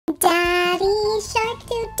Daddy shark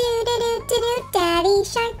doo doo doo doo doo doo. Daddy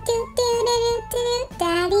shark doo doo doo doo doo.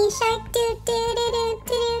 Daddy shark doo doo doo doo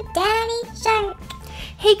doo. Daddy shark.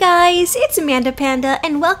 Hey guys, it's MandaPanda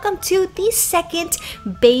and welcome to the second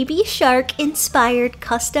baby shark inspired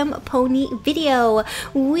custom pony video.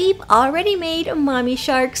 We've already made mommy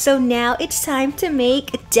shark, so now it's time to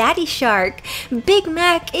make daddy shark. Big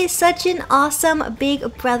Mac is such an awesome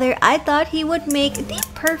big brother. I thought he would make the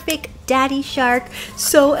perfect daddy shark,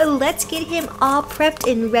 so let's get him all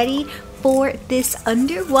prepped and ready for this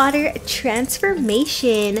underwater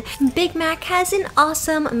transformation. Big Mac has an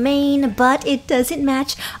awesome mane, but it doesn't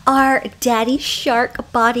match our daddy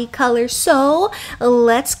shark body color. So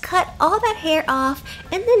let's cut all that hair off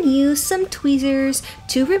and then use some tweezers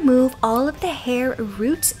to remove all of the hair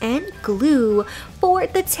roots and glue. For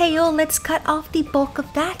the tail, let's cut off the bulk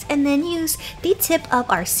of that and then use the tip of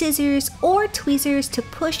our scissors or tweezers to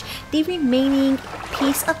push the remaining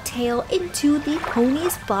piece of tail into the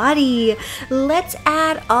pony's body. Let's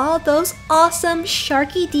add all those awesome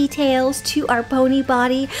sharky details to our pony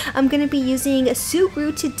body. I'm going to be using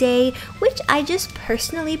Sugru today, which I just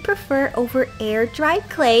personally prefer over air dried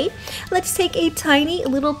clay. Let's take a tiny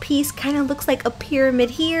little piece, kind of looks like a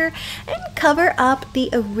pyramid here, and cover up the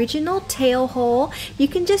original tail hole. You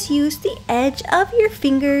can just use the edge of your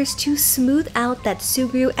fingers to smooth out that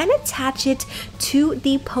Sugru and attach it to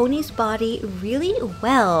the pony's body really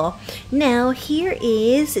well. Now here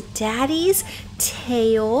is Daddy's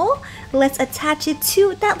tail. Let's attach it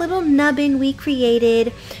to that little nubbin we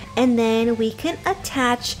created, and then we can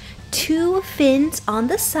attach two fins on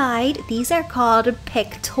the side. These are called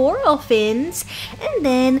pectoral fins, and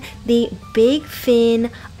then the big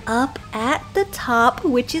fin up at the top,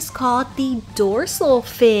 which is called the dorsal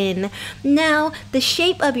fin. Now, the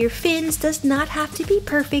shape of your fins does not have to be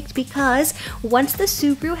perfect, because once the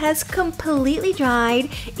Sugru has completely dried,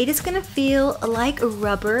 it is going to feel like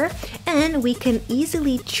rubber, and we can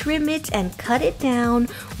easily trim it and cut it down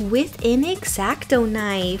with an X-Acto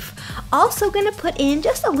knife. Also going to put in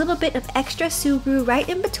just a little bit of extra Sugru right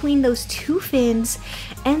in between those two fins,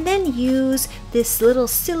 and then use this little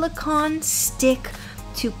silicone stick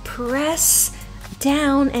to press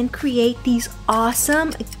down and create these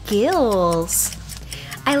awesome gills.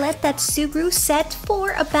 I let that Sugru set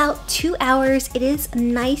for about 2 hours. It is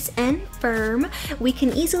nice and firm. We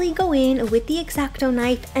can easily go in with the X-Acto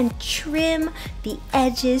knife and trim the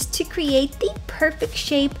edges to create the perfect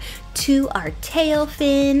shape to our tail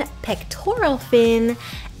fin, pectoral fin,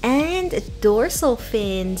 and dorsal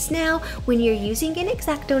fins. Now, when you're using an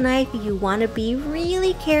X-Acto knife, you want to be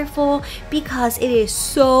really careful because it is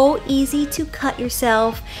so easy to cut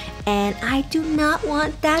yourself, and I do not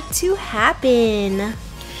want that to happen.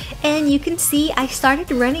 And you can see I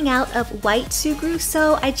started running out of white Sugru,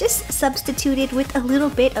 so I just substituted with a little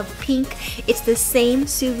bit of pink. It's the same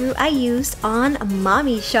Sugru I used on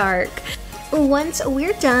Mommy Shark. Once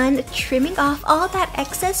we're done trimming off all that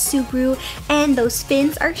excess Sugru and those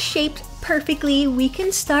fins are shaped perfectly, we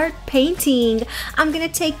can start painting. I'm gonna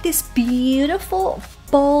take this beautiful,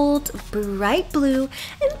 bold, bright blue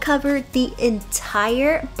and cover the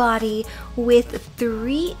entire body with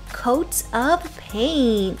 3 coats of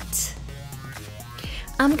paint.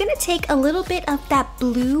 I'm gonna take a little bit of that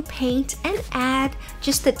blue paint and add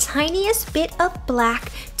just the tiniest bit of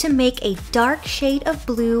black to make a dark shade of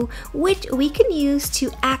blue, which we can use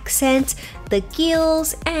to accent the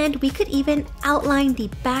gills, and we could even outline the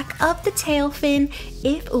back of the tail fin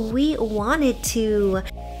if we wanted to.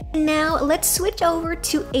 Now let's switch over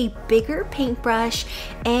to a bigger paintbrush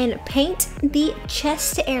and paint the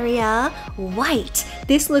chest area white.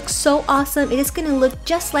 This looks so awesome. It is going to look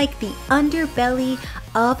just like the underbelly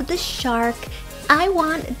of the shark. I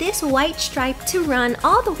want this white stripe to run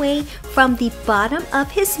all the way from the bottom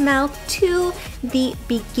of his mouth to the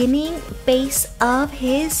beginning base of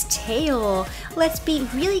his tail. Let's be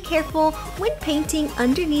really careful when painting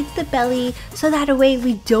underneath the belly, so that way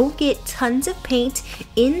we don't get tons of paint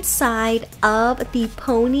inside of the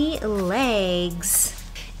pony legs.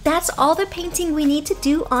 That's all the painting we need to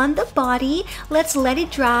do on the body. Let's let it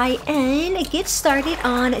dry and get started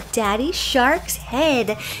on Daddy Shark's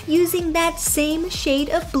head. Using that same shade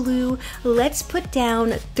of blue, let's put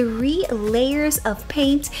down 3 layers of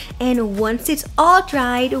paint, and once it's all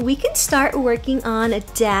dried, we can start working on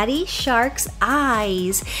Daddy Shark's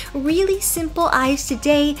eyes. Really simple eyes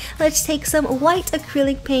today. Let's take some white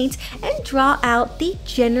acrylic paint and draw out the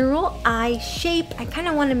general eye shape. I kind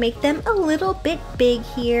of want to make them a little bit big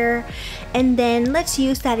here. And then let's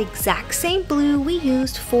use that exact same blue we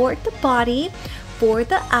used for the body. For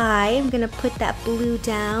the eye, I'm gonna put that blue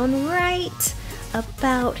down right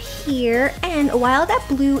about here. And while that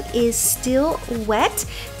blue is still wet,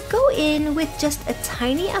 go in with just a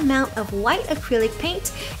tiny amount of white acrylic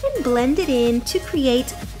paint and blend it in to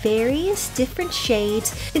create various different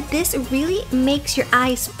shades. This really makes your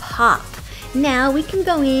eyes pop. Now we can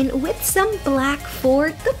go in with some black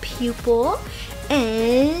for the pupil,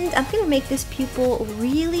 and I'm gonna make this pupil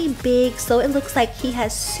really big so it looks like he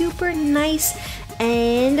has super nice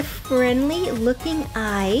and friendly looking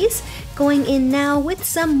eyes. Going in now with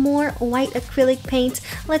some more white acrylic paint.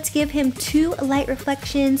 Let's give him 2 light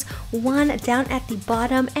reflections, one down at the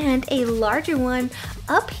bottom and a larger one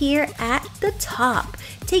up here at the top.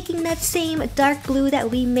 Taking that same dark blue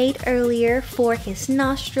that we made earlier for his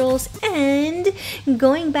nostrils and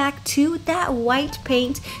going back to that white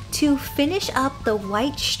paint to finish up the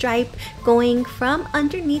white stripe, going from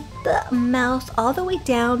underneath the mouth all the way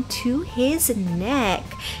down to his neck.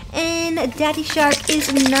 And Daddy Shark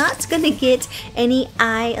is not gonna get any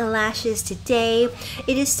eyelashes today.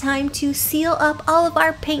 It is time to seal up all of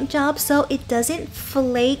our paint jobs so it doesn't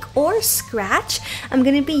flake or scratch. I'm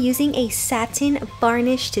gonna be using a satin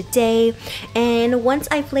varnish today, and once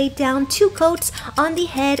I've laid down 2 coats on the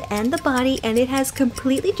head and the body and it has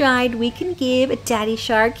completely dried, we can give Daddy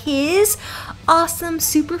Shark his awesome,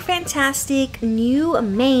 super fantastic new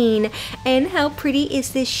mane. And how pretty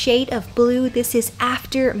is this shade of blue? This is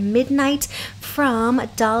After Midnight from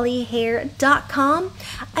dollyhair.com.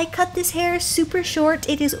 I cut this hair super short.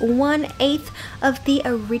 It is 1/8 of the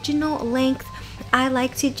original length. I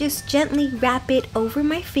like to just gently wrap it over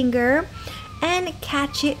my finger and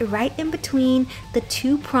catch it right in between the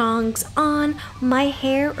 2 prongs on my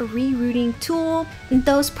hair rerouting tool.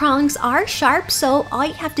 Those prongs are sharp, so all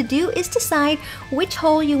you have to do is decide which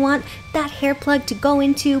hole you want that hair plug to go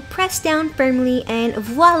into, press down firmly, and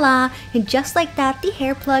voila! And just like that, the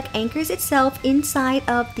hair plug anchors itself inside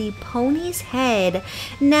of the pony's head.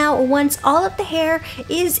 Now, once all of the hair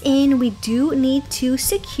is in, we do need to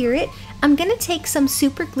secure it. I'm gonna take some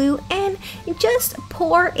super glue and just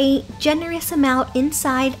pour a generous amount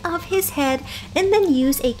inside of his head and then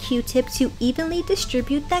use a Q-tip to evenly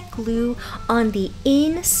distribute that glue on the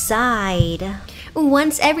inside.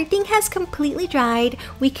 Once everything has completely dried,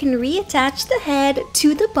 we can reattach the head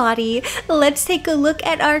to the body. Let's take a look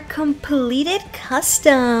at our completed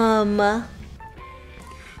custom.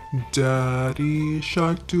 Daddy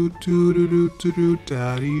Shark doo doo doo doo doo doo.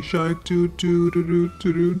 Daddy Shark doo doo doo doo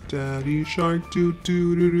doo doo. Daddy Shark doo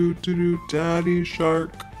doo doo doo doo doo. Daddy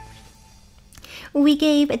Shark. We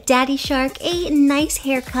gave Daddy Shark a nice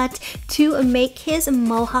haircut to make his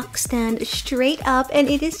mohawk stand straight up, and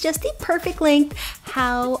it is just the perfect length.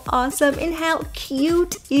 How awesome and how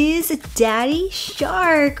cute is Daddy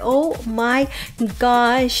Shark? Oh my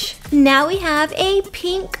gosh. Now we have a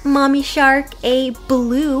pink mommy shark, a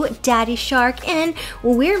blue daddy shark, and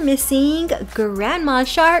we're missing grandma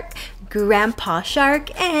shark, grandpa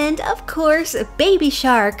shark, and of course baby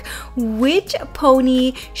shark. Which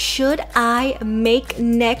pony should I make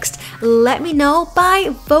next? Let me know by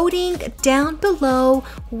voting down below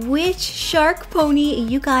which shark pony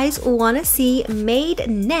you guys want to see made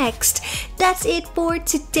next. That's it for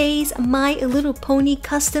today's My Little Pony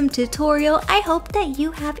custom tutorial. I hope that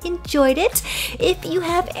you have enjoyed it. If you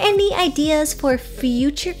have any ideas for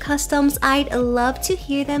future customs, I'd love to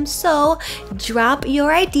hear them, so drop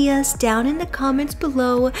your ideas down in the comments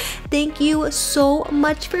below. Thank you so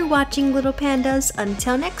much for watching, little pandas.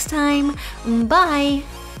 Until next time, bye!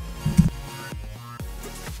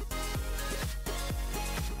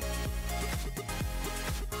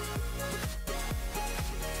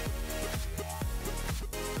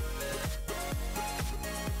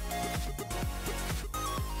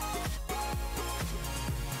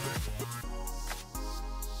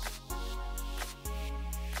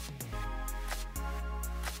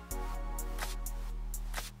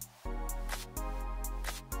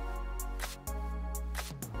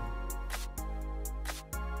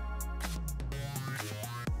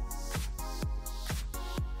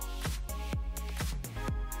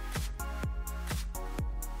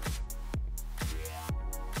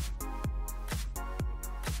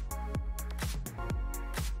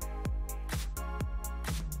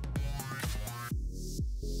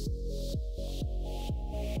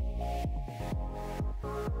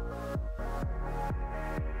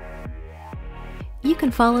 You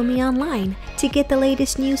can follow me online to get the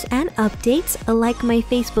latest news and updates. Like my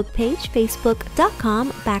Facebook page,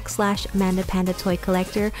 facebook.com/MandaPanda Toy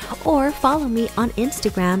Collector, or follow me on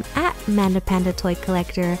Instagram at MandaPanda Toy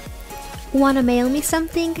Collector. Want to mail me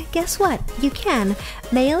something? Guess what? You can.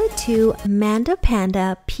 Mail it to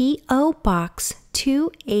MandaPanda, P.O. Box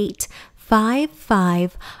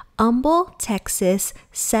 2855, Humble, Texas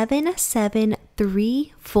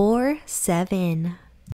 77347.